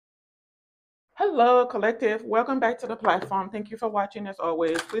Hello, collective. Welcome back to the platform. Thank you for watching as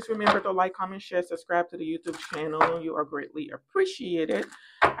always. Please remember to like, comment, share, subscribe to the YouTube channel. You are greatly appreciated.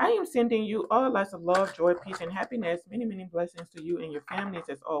 I am sending you all lots of love, joy, peace, and happiness. Many, many blessings to you and your families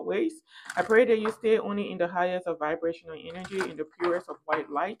as always. I pray that you stay only in the highest of vibrational energy, in the purest of white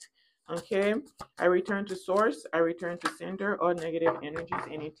light. Okay. I return to source. I return to sender. All negative energies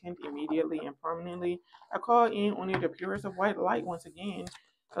and intent immediately and permanently. I call in only the purest of white light once again.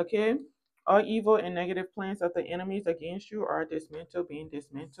 Okay. All evil and negative plans of the enemies against you are dismantled, being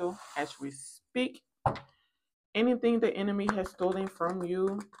dismantled as we speak. Anything the enemy has stolen from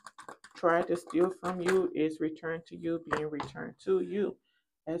you, tried to steal from you, is returned to you, being returned to you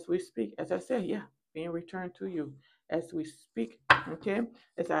as we speak. As I said, yeah, being returned to you as we speak. Okay?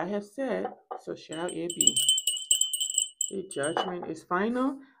 As I have said, so shall it be. The judgment is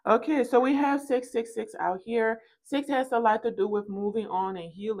final. Okay, so we have 666 out here. Six has a lot to do with moving on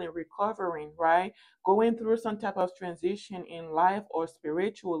and healing, recovering, right? Going through some type of transition in life or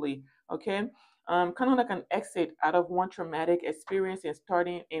spiritually. Okay. Kind of like an exit out of one traumatic experience and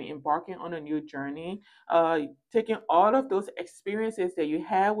starting and embarking on a new journey. Taking all of those experiences that you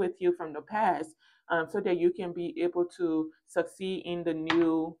had with you from the past, so that you can be able to succeed in the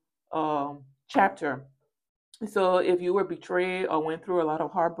new chapter. So if you were betrayed or went through a lot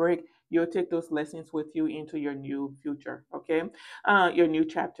of heartbreak, you'll take those lessons with you into your new future, okay? Your new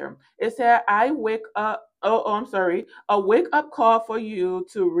chapter. It said, I wake up. I'm sorry. A wake up call for you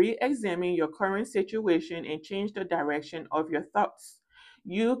to re examine your current situation and change the direction of your thoughts.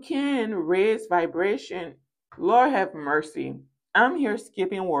 You can raise vibration. Lord have mercy. I'm here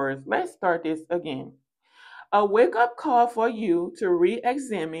skipping words. Let's start this again. A wake up call for you to re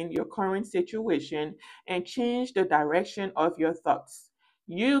examine your current situation and change the direction of your thoughts.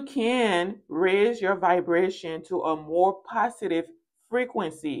 You can raise your vibration to a more positive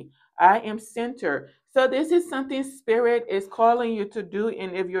frequency. I am centered. So, this is something Spirit is calling you to do.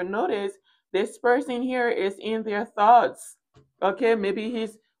 And if you notice, this person here is in their thoughts. Okay, maybe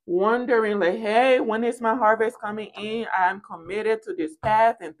he's wondering, like, hey, when is my harvest coming in? I'm committed to this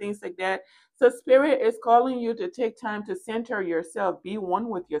path and things like that. So Spirit is calling you to take time to center yourself, be one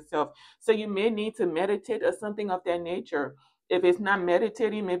with yourself. So you may need to meditate or something of that nature. If it's not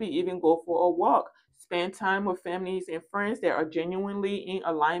meditating, maybe even go for a walk. Spend time with families and friends that are genuinely in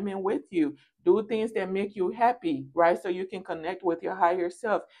alignment with you. Do things that make you happy, right? So you can connect with your higher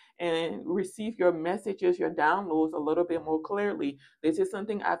self and receive your messages, your downloads a little bit more clearly. This is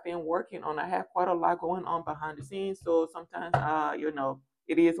something I've been working on. I have quite a lot going on behind the scenes. So sometimes,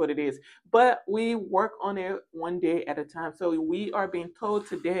 it is what it is, but we work on it one day at a time. So we are being told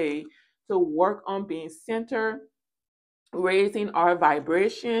today to work on being centered, raising our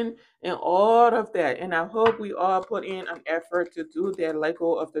vibration, and all of that. And I hope we all put in an effort to do that, let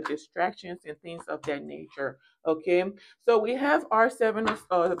go of the distractions and things of that nature. Okay, so we have our seven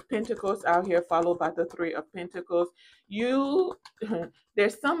of pentacles out here, followed by the three of pentacles. You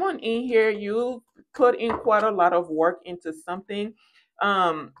there's someone in here, you put in quite a lot of work into something.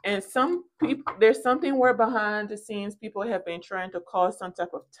 And some people, there's something where behind the scenes people have been trying to cause some type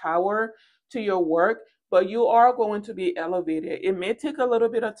of tower to your work, but you are going to be elevated. It may take a little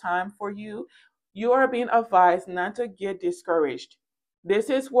bit of time for you. You are being advised not to get discouraged. This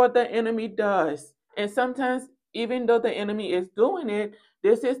is what the enemy does. And sometimes, even though the enemy is doing it,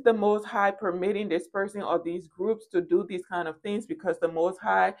 this is the Most High permitting this person or these groups to do these kind of things, because the Most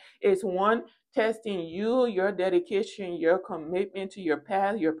High is one, testing you, your dedication, your commitment to your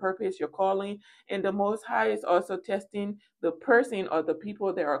path, your purpose, your calling. And the Most High is also testing the person or the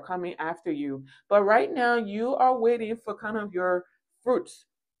people that are coming after you. But right now, you are waiting for kind of your fruits,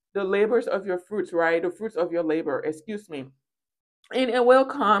 the labors of your fruits, right? The fruits of your labor, excuse me. And it will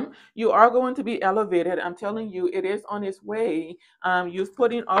come. You are going to be elevated. I'm telling you, it is on its way. You've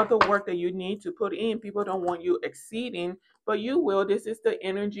put in all the work that you need to put in. People don't want you exceeding, but you will. This is the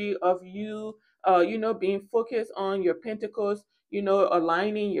energy of you, being focused on your pentacles,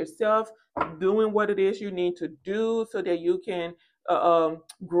 aligning yourself, doing what it is you need to do so that you can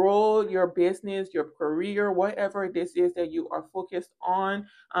grow your business, your career, whatever this is that you are focused on.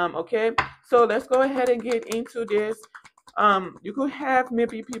 Okay, so let's go ahead and get into this. You could have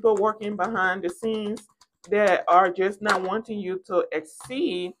maybe people working behind the scenes that are just not wanting you to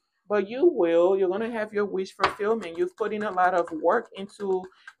exceed, but you will. You're going to have your wish fulfillment. You've put in a lot of work into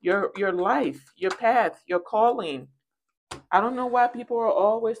your life, your path, your calling. I don't know why people are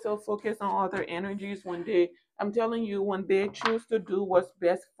always so focused on other energies when I'm telling you, when they choose to do what's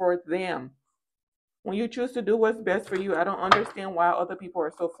best for them. When you choose to do what's best for you, I don't understand why other people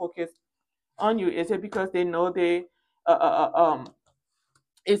are so focused on you. Is it because they know uh, uh, uh, um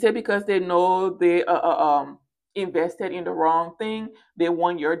Is it because they know they invested in the wrong thing? They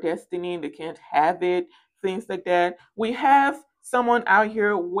want your destiny and they can't have it. Things like that. We have someone out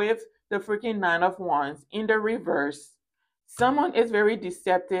here with the freaking Nine of Wands in the reverse. Someone is very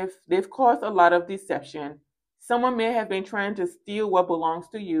deceptive. They've caused a lot of deception. Someone may have been trying to steal what belongs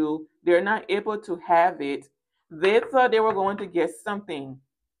to you. They're not able to have it. They thought they were going to get something.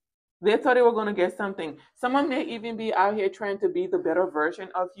 They thought they were going to get something. Someone may even be out here trying to be the better version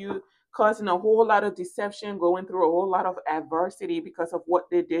of you, causing a whole lot of deception, going through a whole lot of adversity because of what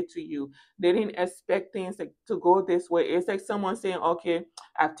they did to you. They didn't expect things to go this way. It's like someone saying, okay,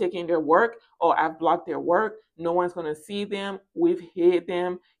 I've taken their work or I've blocked their work. No one's going to see them. We've hid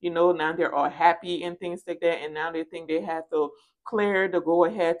them. Now they're all happy and things like that. And now they think they have to clear the go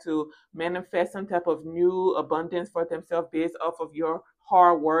ahead to manifest some type of new abundance for themselves based off of your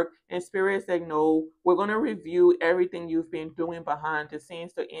hard work. And spirit said, no, we're going to review everything you've been doing behind the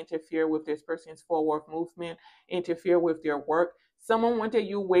scenes to interfere with this person's forward movement, interfere with their work. Someone wanted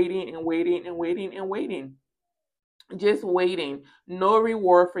you waiting and waiting and waiting and waiting, just waiting, no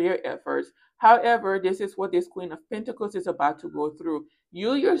reward for your efforts. However, this is what this Queen of Pentacles is about to go through.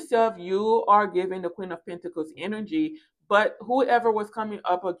 You yourself, you are giving the Queen of Pentacles energy, but whoever was coming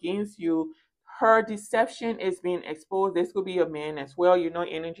up against you, her deception is being exposed. This could be a man as well.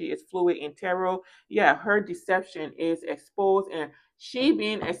 Energy is fluid in tarot. Yeah, her deception is exposed, and she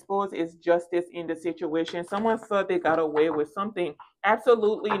being exposed is justice in the situation. Someone thought they got away with something.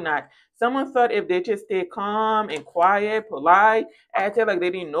 Absolutely not. Someone thought if they just stay calm and quiet, polite, acted like they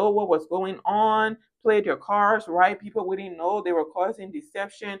didn't know what was going on, played their cards right, people wouldn't know they were causing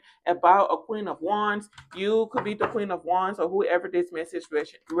deception about a Queen of Wands. You could be the Queen of Wands or whoever this message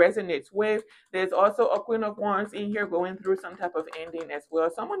resonates with. There's also a Queen of Wands in here going through some type of ending as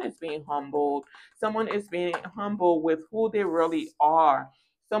well. Someone is being humbled. Someone is being humble with who they really are.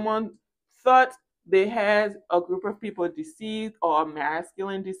 Someone thought they had a group of people deceived or a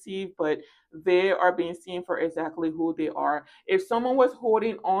masculine deceived, but they are being seen for exactly who they are. If someone was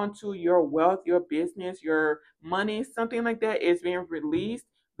holding on to your wealth, your business, your money, something like that is being released,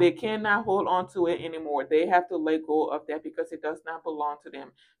 they cannot hold on to it anymore. They have to let go of that because it does not belong to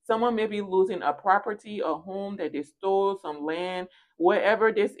them. Someone may be losing a property, a home that they stole, some land,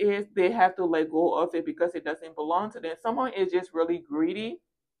 whatever this is, they have to let go of it because it doesn't belong to them. Someone is just really greedy.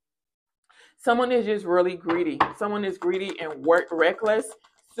 Someone is just really greedy. Someone is greedy and reckless,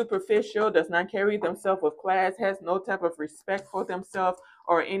 superficial, does not carry themselves with class, has no type of respect for themselves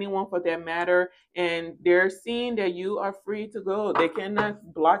or anyone for that matter. And they're seeing that you are free to go. They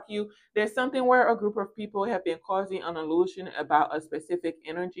cannot block you. There's something where a group of people have been causing an illusion about a specific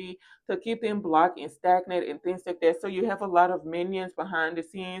energy to keep them blocked and stagnant and things like that. So you have a lot of minions behind the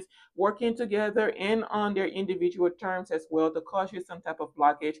scenes working together and on their individual terms as well to cause you some type of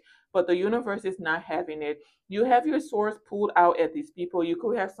blockage, but the universe is not having it. You have your swords pulled out at these people. You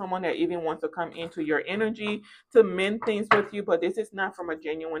could have someone that even wants to come into your energy to mend things with you, but this is not from a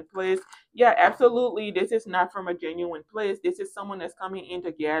genuine place. Yeah, absolutely. This is not from a genuine place. This is someone that's coming in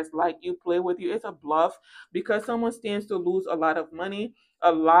to gaslight you, play with you. It's a bluff because someone stands to lose a lot of money,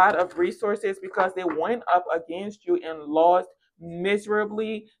 a lot of resources because they went up against you and lost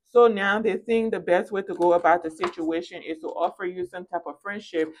miserably. So now they think the best way to go about the situation is to offer you some type of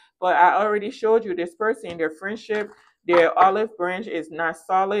friendship. But I already showed you this person, their friendship, their olive branch is not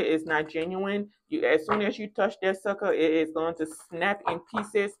solid, it's not genuine. As soon as you touch that sucker, it is going to snap in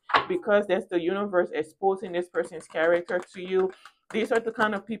pieces because that's the universe exposing this person's character to you. These are the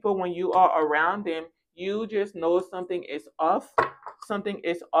kind of people when you are around them, you just know something is off. Something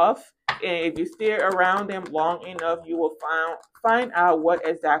is off. And if you stay around them long enough, you will find out what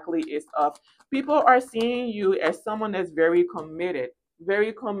exactly is off. People are seeing you as someone that's very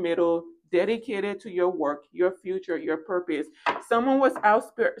committal, dedicated to your work, your future, your purpose. Someone was out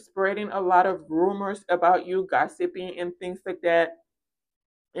spreading a lot of rumors about you, gossiping and things like that.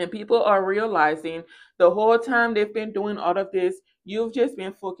 And people are realizing the whole time they've been doing all of this, you've just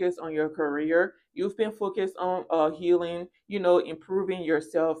been focused on your career. You've been focused on healing, improving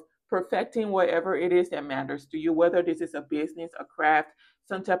yourself, perfecting whatever it is that matters to you, whether this is a business, a craft,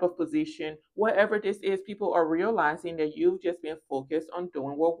 some type of position, whatever this is, people are realizing that you've just been focused on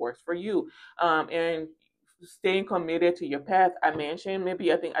doing what works for you. And staying committed to your path. I mentioned I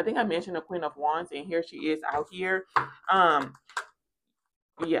think I mentioned the Queen of Wands, and here she is out here. Um,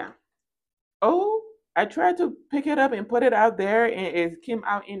 yeah. Oh, I tried to pick it up and put it out there, and it came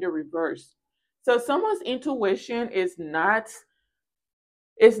out in the reverse. So someone's intuition is not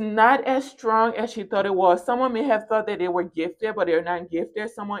as strong as she thought it was. Someone may have thought that they were gifted, but they're not gifted.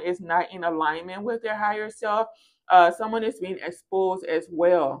 Someone is not in alignment with their higher self. Someone is being exposed as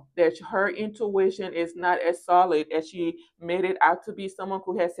well, that her intuition is not as solid as she made it out to be. Someone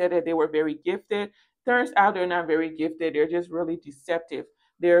who has said that they were very gifted, turns out they're not very gifted. They're just really deceptive.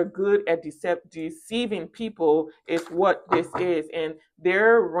 They're good at deceiving people, is what this is. And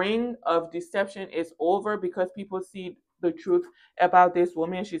their ring of deception is over because people see the truth about this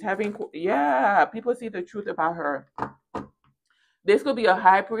woman. She's having, yeah, people see the truth about her. This could be a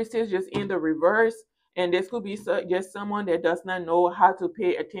high priestess just in the reverse, and this could be just someone that does not know how to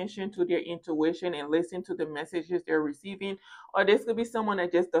pay attention to their intuition and listen to the messages they're receiving. Or this could be someone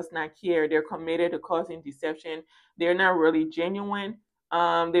that just does not care. They're committed to causing deception. They're not really genuine.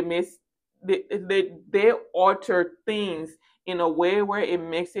 They miss they alter things in a way where it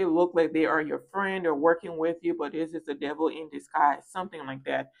makes it look like they are your friend or working with you, but this is the devil in disguise, something like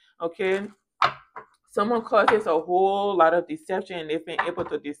that. Okay, someone causes a whole lot of deception and they've been able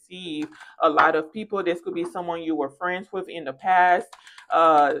to deceive a lot of people. This could be someone you were friends with in the past.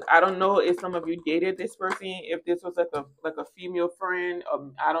 I don't know if some of you dated this person, if this was like a female friend.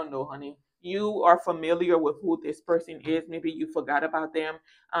 I don't know, honey. You are familiar with who this person is. Maybe you forgot about them,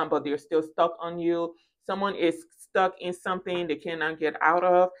 but they're still stuck on you. Someone is stuck in something they cannot get out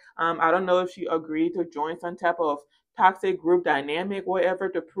of. I don't know if she agreed to join some type of toxic group dynamic, whatever,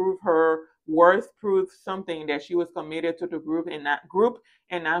 to prove her worth, prove something that she was committed to the group,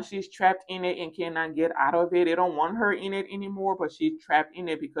 and now she's trapped in it and cannot get out of it. They don't want her in it anymore, but she's trapped in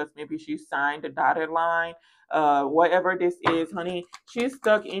it because maybe she signed the dotted line. Whatever this is, honey, she's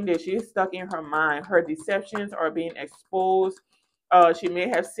stuck in this. She's stuck in her mind. Her deceptions are being exposed. She may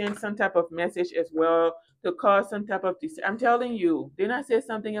have sent some type of message as well to cause some type of. I'm telling you, didn't I say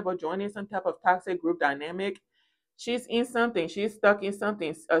something about joining some type of toxic group dynamic? She's in something. She's stuck in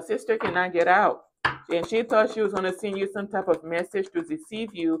something. A sister cannot get out. And she thought she was going to send you some type of message to deceive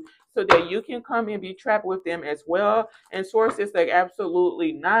you so that you can come and be trapped with them as well. And Source is like,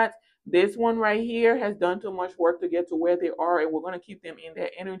 absolutely not. This one right here has done too much work to get to where they are, and we're going to keep them in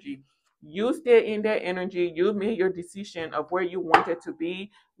that energy. You stay in that energy. You made your decision of where you want it to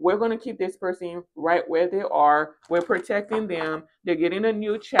be. We're going to keep this person right where they are. We're protecting them. They're getting a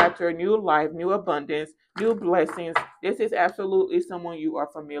new chapter, new life, new abundance, new blessings. This is absolutely someone you are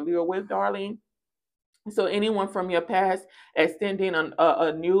familiar with, darling. So anyone from your past extending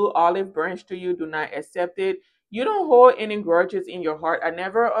a new olive branch to you, do not accept it. You don't hold any grudges in your heart. I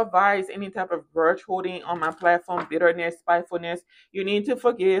never advise any type of grudge holding on my platform, bitterness, spitefulness. You need to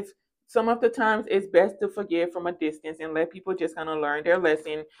forgive. Some of the times it's best to forgive from a distance and let people just kind of learn their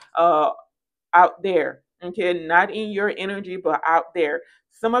lesson. Uh, Out there, okay, not in your energy, but out there.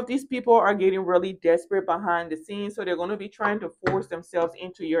 Some of these people are getting really desperate behind the scenes, so they're going to be trying to force themselves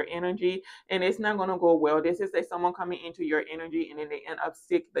into your energy, and it's not going to go well. This is like someone coming into your energy and then they end up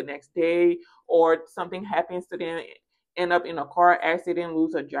sick the next day, or something happens to them, end up in a car accident,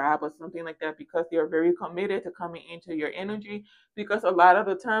 lose a job or something like that, because they're very committed to coming into your energy. Because a lot of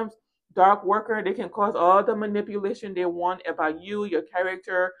the times, dark worker, they can cause all the manipulation they want about you, your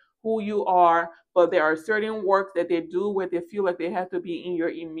character, who you are, but there are certain works that they do where they feel like they have to be in your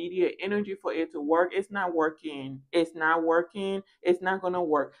immediate energy for it to work. It's not working. It's not working. It's not going to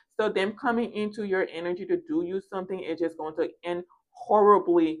work. So them coming into your energy to do you something is just going to end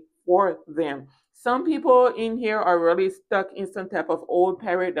horribly for them. Some people in here are really stuck in some type of old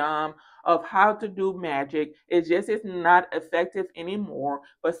paradigm of how to do magic. It just is not effective anymore.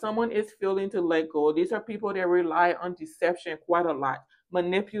 But someone is feeling to let go. These are people that rely on deception quite a lot,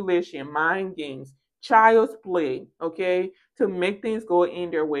 manipulation, mind games, child's play, okay, to make things go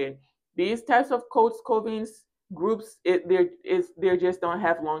in their way. These types of codes, covens, groups, they just don't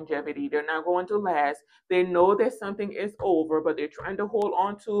have longevity. They're not going to last. They know that something is over, but they're trying to hold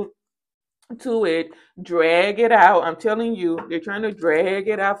on to it, drag it out. I'm telling you, they're trying to drag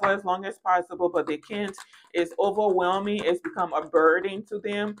it out for as long as possible, but they can't. It's overwhelming. It's become a burden to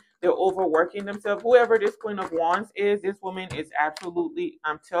them. They're overworking themselves. Whoever this Queen of Wands is, this woman is absolutely,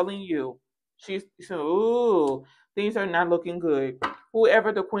 I'm telling you, she's so, ooh, things are not looking good.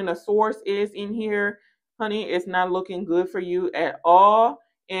 Whoever the Queen of Swords is in here, honey, it's not looking good for you at all.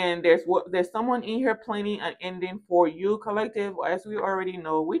 And there's someone in here planning an ending for you, collective. As we already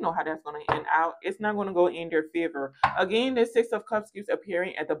know, we know how that's going to end out. It's not going to go in their favor. Again, the Six of Cups keeps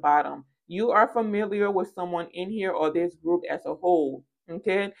appearing at the bottom. You are familiar with someone in here or this group as a whole.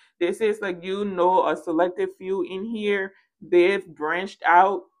 Okay, this is like, you know, a selective few in here. They've branched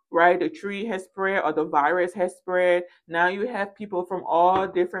out. right? The tree has spread or the virus has spread. Now you have people from all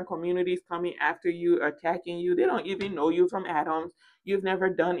different communities coming after you, attacking you. They don't even know you from Adams. You've never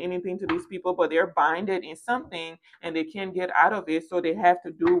done anything to these people, but they're binded in something and they can't get out of it. So they have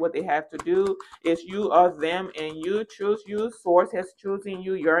to do what they have to do. It's you or them, and you choose you. Source has chosen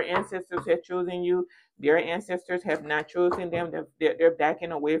you. Your ancestors have chosen you. Their ancestors have not chosen them. They're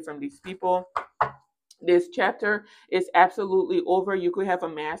backing away from these people. This chapter is absolutely over. You could have a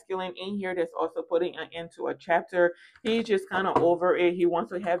masculine in here that's also putting an end to a chapter. He's just kind of over it. He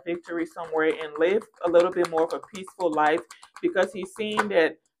wants to have victory somewhere and live a little bit more of a peaceful life, because he's seeing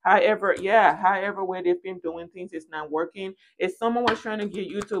that however way they've been doing things is not working. If someone was trying to get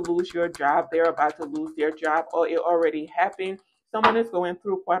you to lose your job, they're about to lose their job, or it already happened. Someone is going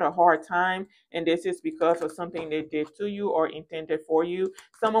through quite a hard time, and this is because of something they did to you or intended for you.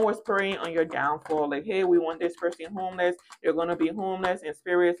 Someone was praying on your downfall, like, hey, we want this person homeless. They're going to be homeless. And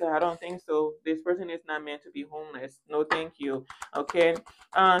Spirit said, I don't think so. This person is not meant to be homeless. No, thank you. Okay.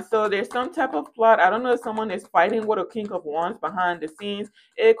 So there's some type of plot. I don't know if someone is fighting with a King of Wands behind the scenes.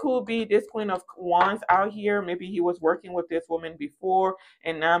 It could be this Queen of Wands out here. Maybe he was working with this woman before,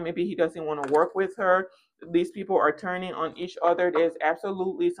 and now maybe he doesn't want to work with her. These people are turning on each other. There's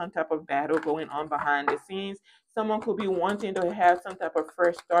absolutely some type of battle going on behind the scenes. Someone could be wanting to have some type of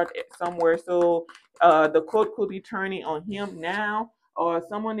fresh start somewhere. So the code could be turning on him now. Or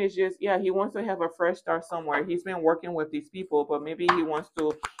someone is just, he wants to have a fresh start somewhere. He's been working with these people, but maybe he wants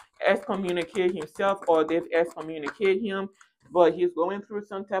to excommunicate himself, or they've excommunicated him, but he's going through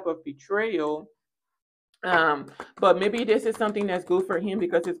some type of betrayal. But maybe this is something that's good for him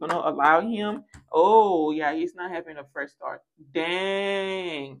because it's going to allow him. Oh, yeah, he's not having a fresh start.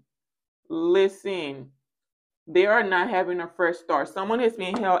 Dang. Listen, they are not having a fresh start. Someone is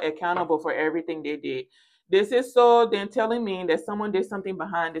being held accountable for everything they did. This is so then telling me that someone did something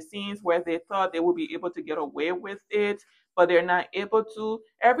behind the scenes where they thought they would be able to get away with it, but they're not able to.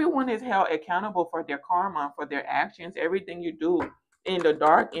 Everyone is held accountable for their karma, for their actions, everything you do. In the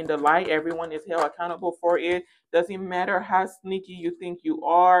dark, in the light, everyone is held accountable for it. Doesn't matter how sneaky you think you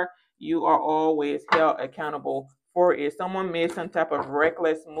are always held accountable for it. Someone made some type of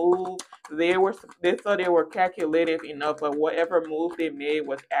reckless move. They thought they were calculative enough, but whatever move they made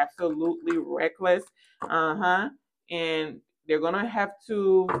was absolutely reckless. And they're gonna have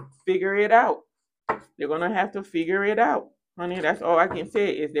to figure it out. They're gonna have to figure it out, honey. That's all I can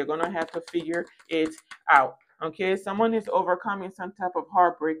say is they're gonna have to figure it out. Okay, someone is overcoming some type of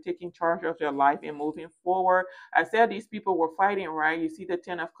heartbreak, taking charge of their life and moving forward. I said these people were fighting, right? You see the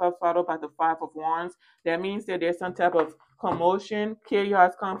Ten of Cups followed by the Five of Wands. That means that there's some type of commotion,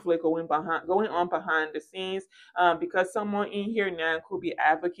 chaos, conflict going on behind the scenes. Because someone in here now could be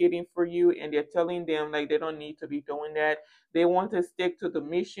advocating for you, and they're telling them like they don't need to be doing that. They want to stick to the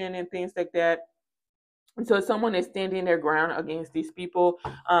mission and things like that. So someone is standing their ground against these people.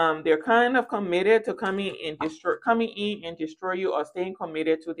 They're kind of committed to coming in and destroy you, or staying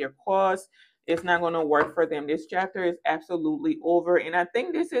committed to their cause. It's not going to work for them. This chapter is absolutely over, and I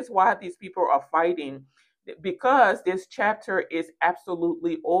think this is why these people are fighting, because this chapter is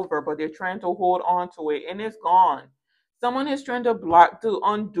absolutely over, but they're trying to hold on to it, and it's gone. Someone is trying to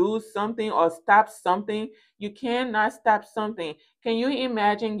undo something or stop something. You cannot stop something. Can you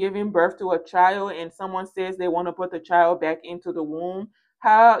imagine giving birth to a child and someone says they want to put the child back into the womb?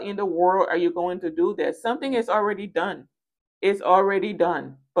 How in the world are you going to do that? Something is already done. It's already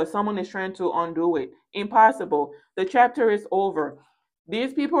done, but someone is trying to undo it. Impossible. The chapter is over.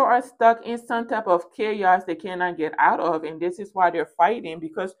 These people are stuck in some type of chaos they cannot get out of, and this is why they're fighting,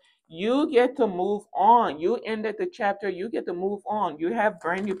 because you get to move on. You ended the chapter, you get to move on. You have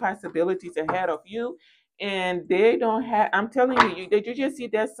brand new possibilities ahead of you, and they don't have. I'm telling you, did you just see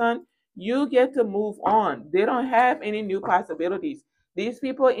that, son? You get to move on. They don't have any new possibilities. These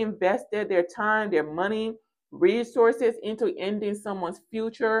people invested their time, their money, resources into ending someone's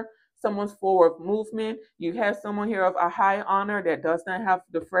future, someone's forward movement. You have someone here of a high honor that does not have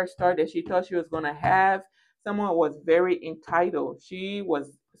the fresh start that she thought she was going to have. Someone was very entitled. She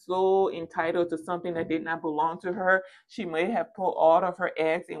was so entitled to something that did not belong to her. She may have put all of her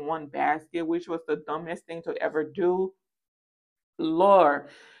eggs in one basket, which was the dumbest thing to ever do. Lord,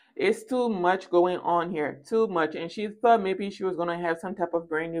 it's too much going on here. Too much. And she thought maybe she was going to have some type of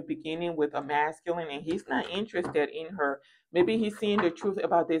brand new beginning with a masculine, and he's not interested in her. Maybe he's seeing the truth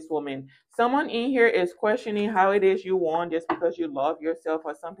about this woman. Someone in here is questioning how it is you won just because you love yourself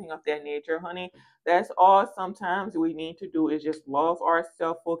or something of that nature, honey. That's all sometimes we need to do is just love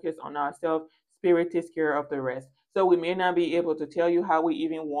ourselves, focus on ourselves. Spirit takes care of the rest. So we may not be able to tell you how we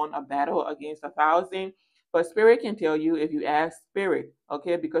even won a battle against 1,000, But spirit can tell you if you ask spirit,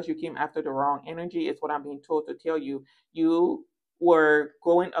 okay, because you came after the wrong energy. It's what I'm being told to tell you. You were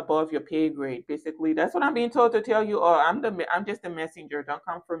going above your pay grade. Basically, that's what I'm being told to tell you. Oh, I'm just the messenger. Don't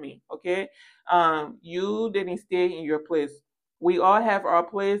come for me, okay? You didn't stay in your place. We all have our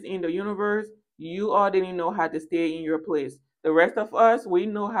place in the universe. You all didn't know how to stay in your place. The rest of us, we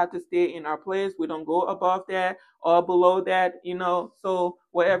know how to stay in our place. We don't go above that or below that, So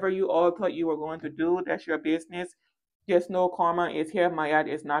whatever you all thought you were going to do, that's your business. Just know karma is here. Mayat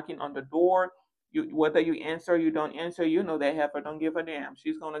is knocking on the door. Whether you answer, you don't answer, you know that heifer don't give a damn.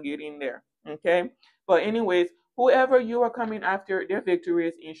 She's gonna get in there. Okay. But anyways, whoever you are coming after, their victory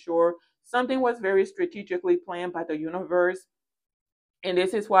is ensured. Something was very strategically planned by the universe, and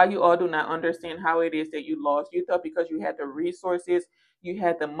this is why you all do not understand how it is that you lost. You thought because you had the resources, you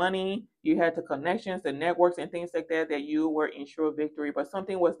had the money, you had the connections, the networks, and things like that, that you were ensured victory. But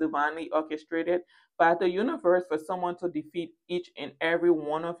something was divinely orchestrated by the universe for someone to defeat each and every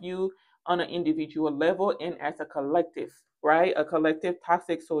one of you on an individual level and as a collective, right? A collective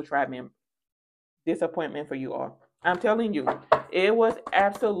toxic soul tribe member. Disappointment for you all. I'm telling you, it was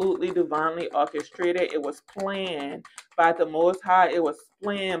absolutely divinely orchestrated. It was planned by the Most High. It was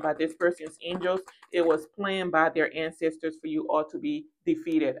planned by this person's angels. It was planned by their ancestors for you all to be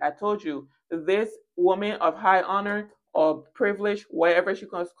defeated. I told you, this woman of high honor or privilege, whatever she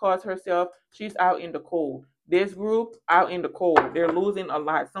calls herself, she's out in the cold. This group out in the cold. They're losing a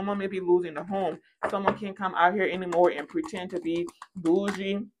lot. Someone may be losing the home. Someone can't come out here anymore and pretend to be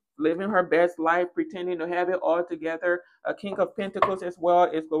bougie, living her best life, pretending to have it all together. A King of Pentacles as well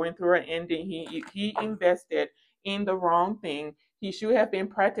is going through an ending. He invested in the wrong thing. He should have been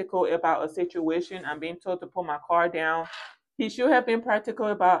practical about a situation. I'm being told to put my car down. He should have been practical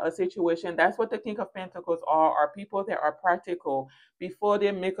about a situation. That's what the King of Pentacles are people that are practical. Before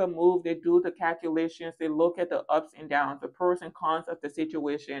they make a move, they do the calculations, they look at the ups and downs, the pros and cons of the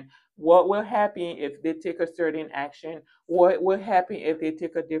situation. What will happen if they take a certain action? What will happen if they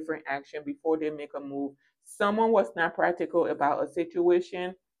take a different action before they make a move? Someone was not practical about a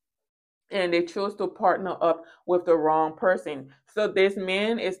situation and they chose to partner up with the wrong person. So this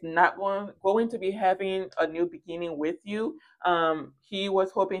man is not going to be having a new beginning with you. He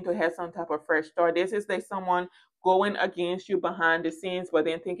was hoping to have some type of fresh start. This is like someone going against you behind the scenes, but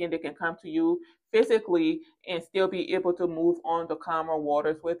then thinking they can come to you physically and still be able to move on the calmer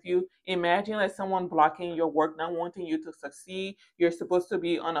waters with you. Imagine like someone blocking your work, not wanting you to succeed. You're supposed to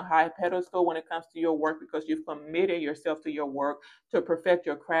be on a high pedestal when it comes to your work because you've committed yourself to your work to perfect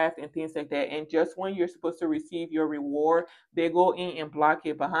your craft and things like that. And just when you're supposed to receive your reward, they go in and block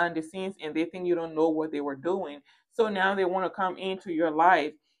it behind the scenes and they think you don't know what they were doing. So now they want to come into your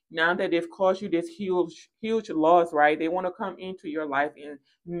life. Now that they've caused you this huge loss, right? They want to come into your life and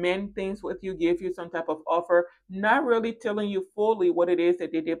mend things with you, give you some type of offer, not really telling you fully what it is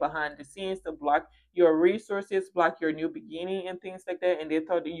that they did behind the scenes to block your resources, block your new beginning and things like that. And they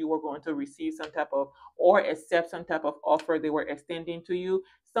thought that you were going to receive some type of or accept some type of offer they were extending to you.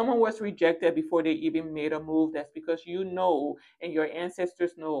 Someone was rejected before they even made a move. That's because you know and your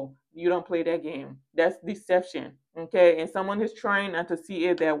ancestors know you don't play that game. That's deception. Okay. And someone is trying not to see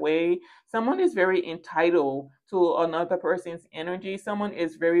it that way. Someone is very entitled to another person's energy. Someone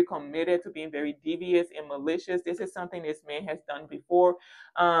is very committed to being very devious and malicious. This is something this man has done before.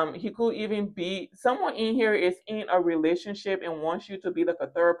 He could even be someone in here is in a relationship and wants you to be like a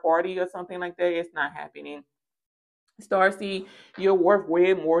third party or something like that. It's not happening. Starseed, you're worth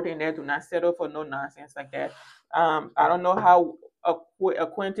way more than that. Do not settle for no nonsense like that. I don't know how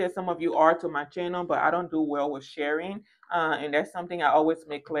acquainted some of you are to my channel, but I don't do well with sharing. And that's something I always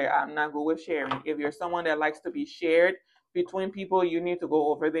make clear. I'm not good with sharing. If you're someone that likes to be shared between people, you need to go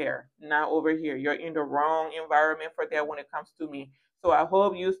over there, not over here. You're in the wrong environment for that when it comes to me. So I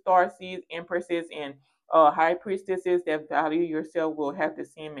hope you starseeds, empresses, and high priestesses that value yourself will have the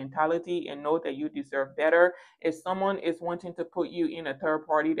same mentality and know that you deserve better. If someone is wanting to put you in a third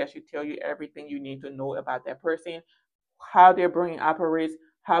party, that should tell you everything you need to know about that person, how their brain operates,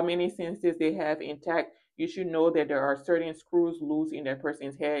 how many senses they have intact. You should know that there are certain screws loose in that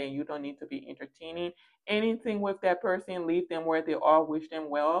person's head, and you don't need to be entertaining anything with that person. Leave them where they are, wish them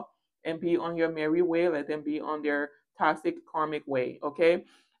well, and be on your merry way. Let them be on their toxic karmic way. Okay.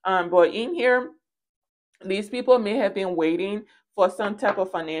 But in here, these people may have been waiting for some type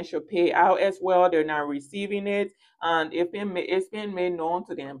of financial payout as well. They're not receiving it. And it's been made known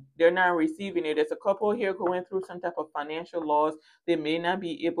to them. They're not receiving it. There's a couple here going through some type of financial loss they may not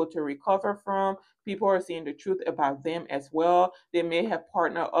be able to recover from. People are seeing the truth about them as well. They may have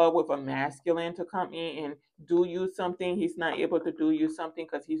partnered up with a masculine to come in and do you something. He's not able to do you something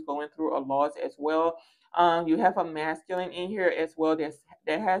because he's going through a loss as well. You have a masculine in here as well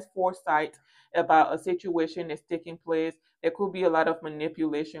that has foresight about a situation that's taking place. There could be a lot of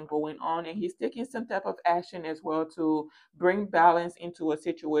manipulation going on, and he's taking some type of action as well to bring balance into a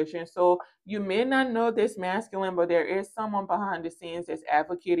situation. So you may not know this masculine, but there is someone behind the scenes that's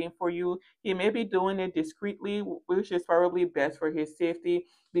advocating for you. He may be doing it discreetly, which is probably best for his safety,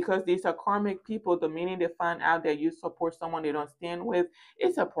 because these are karmic people. The minute they find out that you support someone they don't stand with,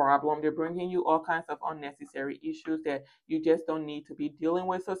 it's a problem. They're bringing you all kinds of unnecessary issues that you just don't need to be dealing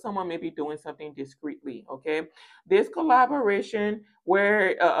with. So someone may be doing something discreetly. Okay, this collaboration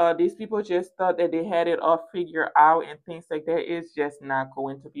where these people just thought that they had it all figured out and things like that is just not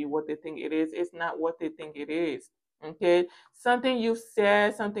going to be what they think it is. It's not what they think it is. Okay, something you've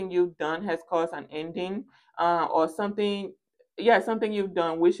said, something you've done has caused an ending, or something, yeah, something you've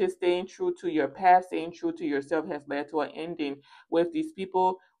done, which is staying true to your past, staying true to yourself, has led to an ending with these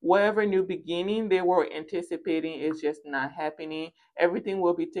people. Whatever new beginning they were anticipating is just not happening. Everything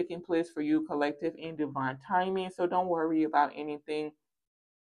will be taking place for you, collective, in divine timing. So don't worry about anything.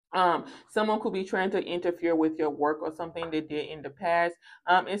 Someone could be trying to interfere with your work or something they did in the past.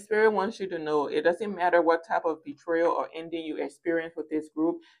 And spirit wants you to know it doesn't matter what type of betrayal or ending you experience with this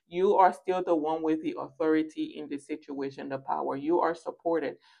group, you are still the one with the authority in this situation, the power. You are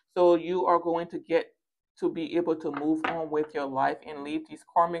supported. So you are going to get to be able to move on with your life and leave these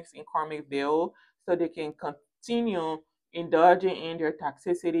karmics in karmic veil so they can continue indulging in their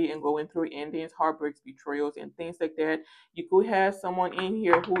toxicity and going through endings, heartbreaks, betrayals, and things like that. You could have someone in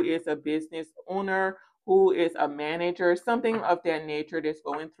here who is a business owner, who is a manager, something of that nature, that's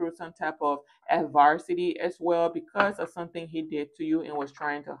going through some type of adversity as well because of something he did to you and was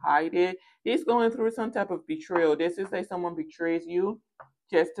trying to hide it. He's going through some type of betrayal. This is like someone betrays you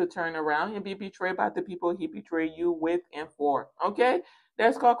just to turn around and be betrayed by the people he betrayed you with and for. Okay?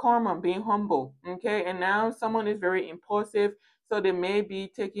 That's called karma, being humble. Okay? And now someone is very impulsive, so they may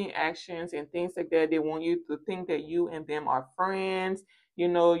be taking actions and things like that. They want you to think that you and them are friends. You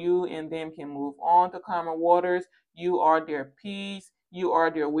know, you and them can move on to calmer waters. You are their peace. You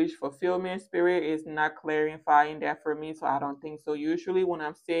are their wish fulfillment. Spirit is not clarifying that for me, so I don't think so. Usually, when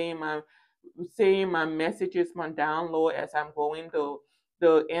I'm saying my messages, my download as I'm going,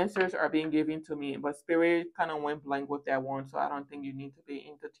 the answers are being given to me. But spirit kind of went blank with that one, so I don't think you need to be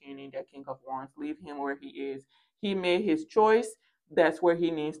entertaining that King of Wands. Leave him where he is. He made his choice. That's where he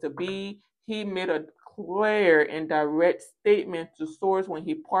needs to be. He made a clear and direct statement to Source when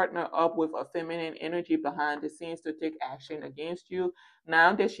he partnered up with a feminine energy behind the scenes to take action against you.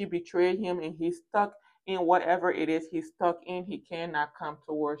 Now that she betrayed him and he's stuck in whatever it is he's stuck in, he cannot come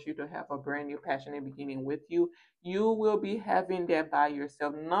towards you to have a brand new passionate beginning with you. You will be having that by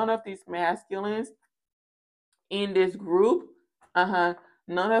yourself. None of these masculines in this group, none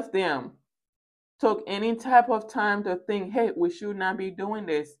of them took any type of time to think, hey, we should not be doing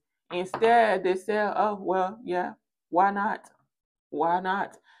this. Instead, they said, oh, well, yeah, why not? Why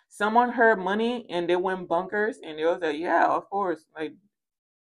not? Someone heard money and they went bunkers and they was like, yeah, of course. Like,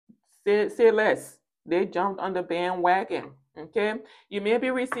 say less. They jumped on the bandwagon. Okay. You may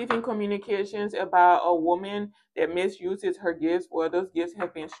be receiving communications about a woman that misuses her gifts, or those gifts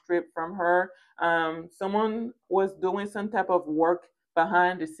have been stripped from her. Someone was doing some type of work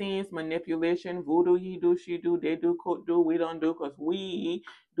behind the scenes, manipulation, voodoo, he do, she do, they do, could do, we don't do, because we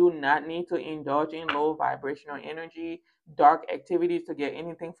do not need to indulge in low vibrational energy, dark activities to get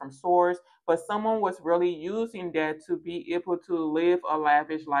anything from source. But someone was really using that to be able to live a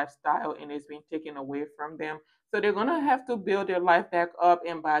lavish lifestyle, and it's been taken away from them. So they're going to have to build their life back up.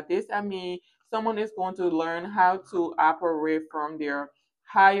 And by this, I mean someone is going to learn how to operate from their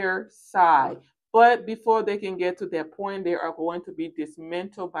higher side. But before they can get to that point, they are going to be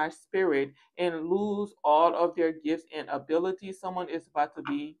dismantled by spirit and lose all of their gifts and abilities. Someone is about to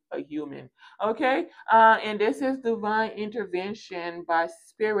be a human. Okay? And this is divine intervention by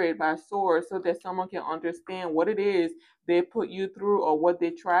spirit, by source, so that someone can understand what it is they put you through or what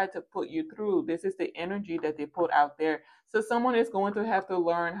they try to put you through. This is the energy that they put out there. So someone is going to have to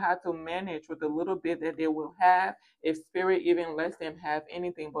learn how to manage with the little bit that they will have, if spirit even lets them have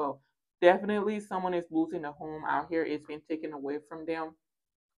anything. But definitely someone is losing a home out here. It's been taken away from them.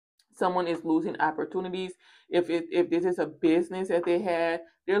 Someone is losing opportunities. If this is a business that they had,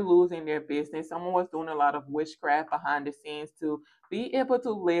 they're losing their business. Someone was doing a lot of witchcraft behind the scenes to be able to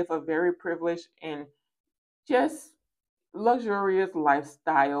live a very privileged and just luxurious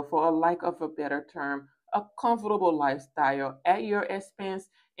lifestyle, for a lack of a better term, a comfortable lifestyle at your expense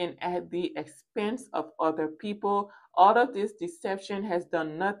and at the expense of other people. All of this deception has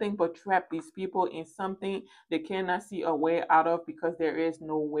done nothing but trap these people in something they cannot see a way out of, because there is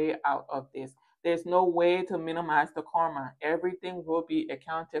no way out of this. There's no way to minimize the karma. Everything will be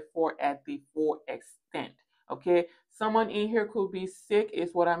accounted for at the full extent. Okay, someone in here could be sick,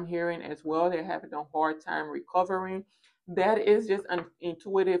 is what I'm hearing as well. They're having a hard time recovering. That is just an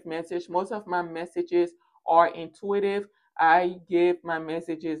intuitive message. Most of my messages are intuitive. I give my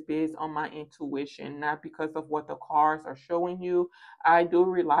messages based on my intuition, not because of what the cards are showing you. I do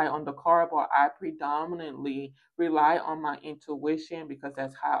rely on the card, but I predominantly rely on my intuition because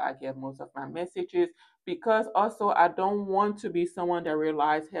that's how I get most of my messages. Because also, I don't want to be someone that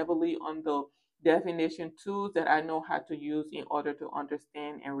relies heavily on the definition tools that I know how to use in order to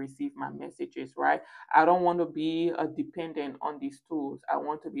understand and receive my messages, right? I don't want to be a dependent on these tools. I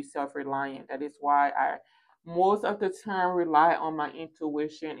want to be self-reliant. That is why I most of the time rely on my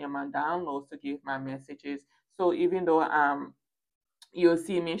intuition and my downloads to give my messages. So even though you'll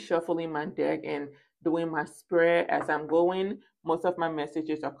see me shuffling my deck and doing my spread as I'm going. Most of my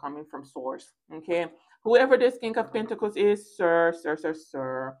messages are coming from source. Okay. Whoever this King of Pentacles is, sir,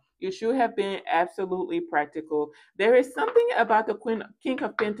 you should have been absolutely practical. There is something about the King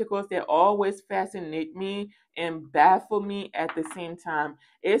of Pentacles that always fascinate me and baffle me at the same time.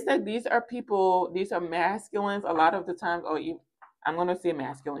 It's that these are people, these are masculines a lot of the times, or even, I'm going to say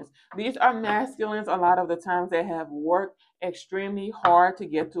masculines. These are masculines a lot of the times that have worked extremely hard to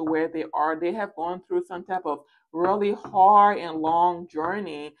get to where they are. They have gone through some type of really hard and long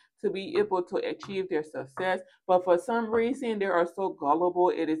journey to be able to achieve their success. But for some reason, they are so gullible,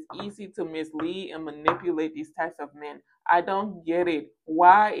 it is easy to mislead and manipulate these types of men. I don't get it.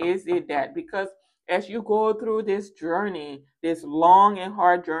 Why is it that? Because as you go through this journey, this long and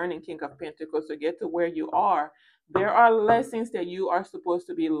hard journey, King of Pentacles, to get to where you are, there are lessons that you are supposed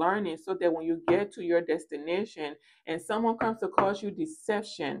to be learning so that when you get to your destination and someone comes to cause you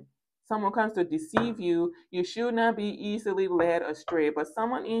deception, someone comes to deceive you, you should not be easily led astray. But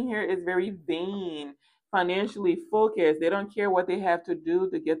someone in here is very vain, financially focused. They don't care what they have to do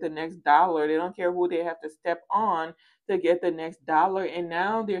to get the next dollar. They don't care who they have to step on to get the next dollar. And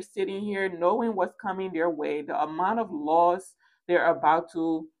now they're sitting here knowing what's coming their way, the amount of loss they're about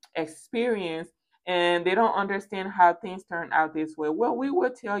to experience, and they don't understand how things turn out this way. Well, we will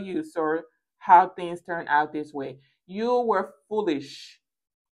tell you, sir, how things turn out this way. You were foolish.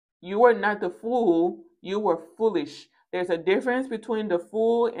 You were not the fool, you were foolish. There's a difference between the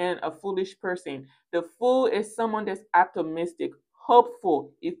fool and a foolish person. The fool is someone that's optimistic,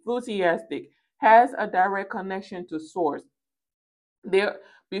 hopeful, enthusiastic, has a direct connection to source. They're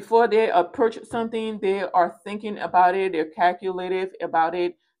before they approach something, they are thinking about it, they're calculative about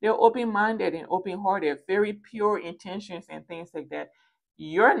it, they're open-minded and open-hearted, very pure intentions and things like that.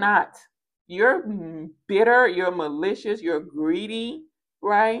 You're not. You're bitter, you're malicious, you're greedy,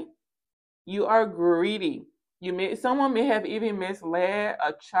 right? You are greedy. Someone may have even misled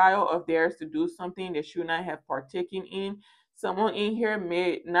a child of theirs to do something they should not have partaken in. Someone in here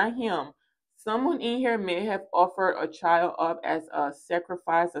may not him. Someone in here may have offered a child up as a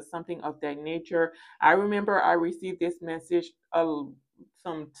sacrifice or something of that nature. I remember I received this message a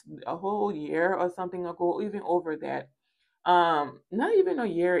whole year or something ago, even over that. Not even a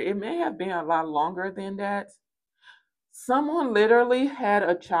year. It may have been a lot longer than that. Someone literally had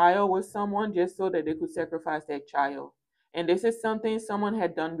a child with someone just so that they could sacrifice that child. And this is something someone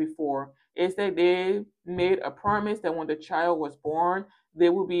had done before. Is that they made a promise that when the child was born, they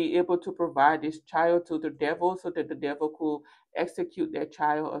would be able to provide this child to the devil so that the devil could execute that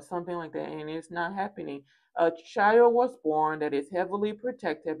child or something like that. And it's not happening. A child was born that is heavily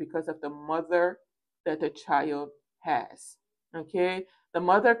protected because of the mother that the child has. Okay, the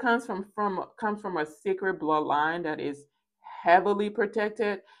mother comes from a secret bloodline that is heavily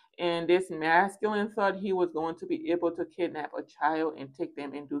protected, and this masculine thought he was going to be able to kidnap a child and take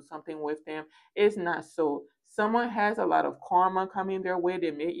them and do something with them. It's not so. Someone has a lot of karma coming their way.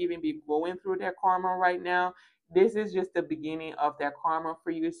 They may even be going through their karma right now. This is just the beginning of that karma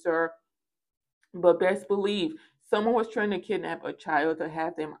for you, sir. But best believe someone was trying to kidnap a child to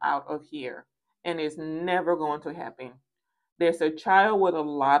have them out of here, and it's never going to happen. There's a child with a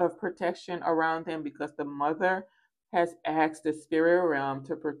lot of protection around them because the mother has asked the spirit realm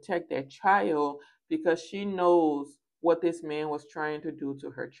to protect that child because she knows what this man was trying to do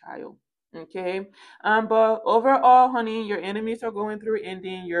to her child. Okay. But overall, honey, your enemies are going through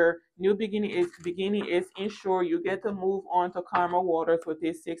ending. Your new beginning is ensured. You get to move on to calmer waters with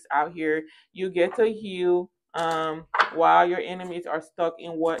this six out here. You get to heal while your enemies are stuck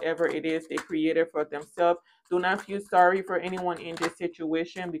in whatever it is they created for themselves. Do not feel sorry for anyone in this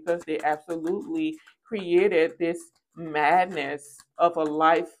situation because they absolutely created this madness of a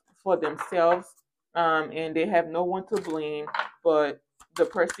life for themselves, and they have no one to blame but the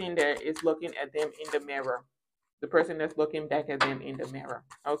person that is looking at them in the mirror, the person that's looking back at them in the mirror.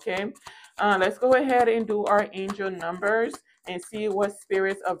 Okay, let's go ahead and do our angel numbers and see what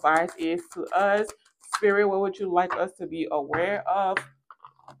Spirit's advice is to us. Spirit, what would you like us to be aware of?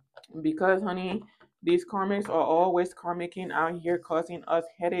 Because, honey, these karmics are always karmicking out here, causing us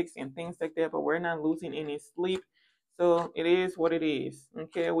headaches and things like that, but we're not losing any sleep. So it is what it is.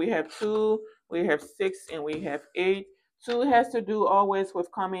 Okay, we have 2, we have 6, and we have 8. 2 has to do always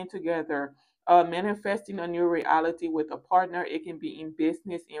with coming together, manifesting a new reality with a partner. It can be in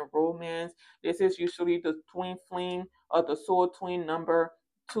business, in romance. This is usually the twin flame or the soul twin number.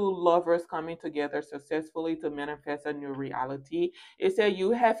 Two lovers coming together successfully to manifest a new reality. It said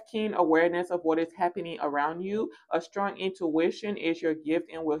you have keen awareness of what is happening around you. A strong intuition is your gift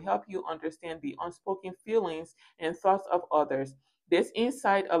and will help you understand the unspoken feelings and thoughts of others. This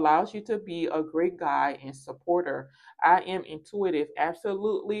insight allows you to be a great guide and supporter. I am intuitive.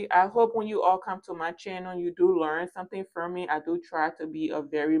 Absolutely. I hope when you all come to my channel, you do learn something from me. I do try to be a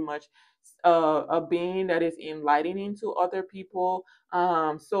very much a being that is enlightening to other people.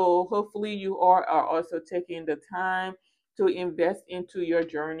 So hopefully you are also taking the time to invest into your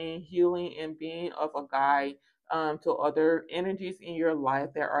journey, healing, and being of a guide to other energies in your life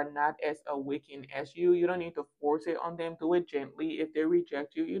that are not as awakened as you. You don't need to force it on them. Do it gently. If they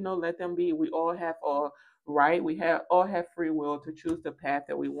reject you, let them be. We all have a right. We have all have free will to choose the path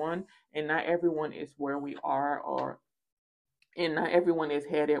that we want, and not everyone is where we are, or and not everyone is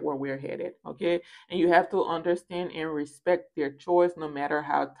headed where we're headed. Okay, and you have to understand and respect their choice, no matter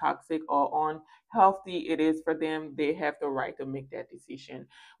how toxic or unhealthy it is for them. They have the right to make that decision.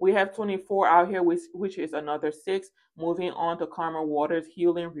 We have 24 out here, which is another 6. Moving on to karma waters,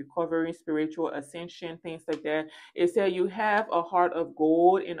 healing, recovery, spiritual ascension, things like that. It said you have a heart of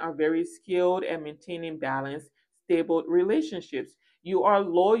gold and are very skilled at maintaining balance, stable relationships. You are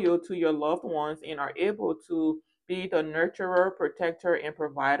loyal to your loved ones and are able to be the nurturer, protector, and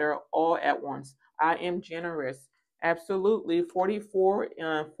provider all at once. I am generous. Absolutely. 44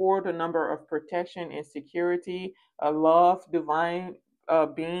 for the number of protection and security, love, divine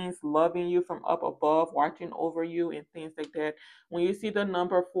beings loving you from up above, watching over you, and things like that. When you see the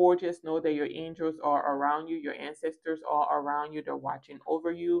number 4, just know that your angels are around you, your ancestors are around you, they're watching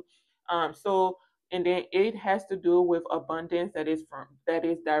over you. So and then 8 has to do with abundance that is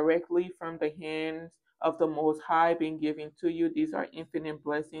directly from the hands of the Most High being given to you. These are infinite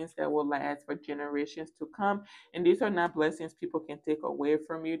blessings that will last for generations to come. And these are not blessings people can take away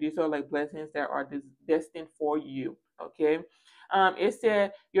from you. These are like blessings that are destined for you. Okay. It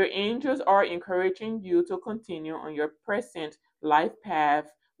said your angels are encouraging you to continue on your present life path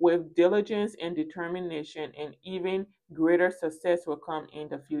with diligence and determination, and even greater success will come in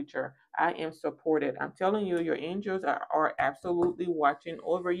the future. I am supported. I'm telling you, your angels are absolutely watching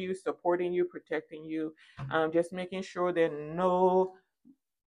over you, supporting you, protecting you, just making sure that no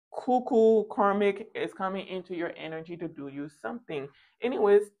cuckoo karmic is coming into your energy to do you something.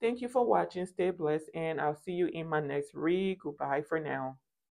 Anyways, thank you for watching. Stay blessed, and I'll see you in my next read. Goodbye for now.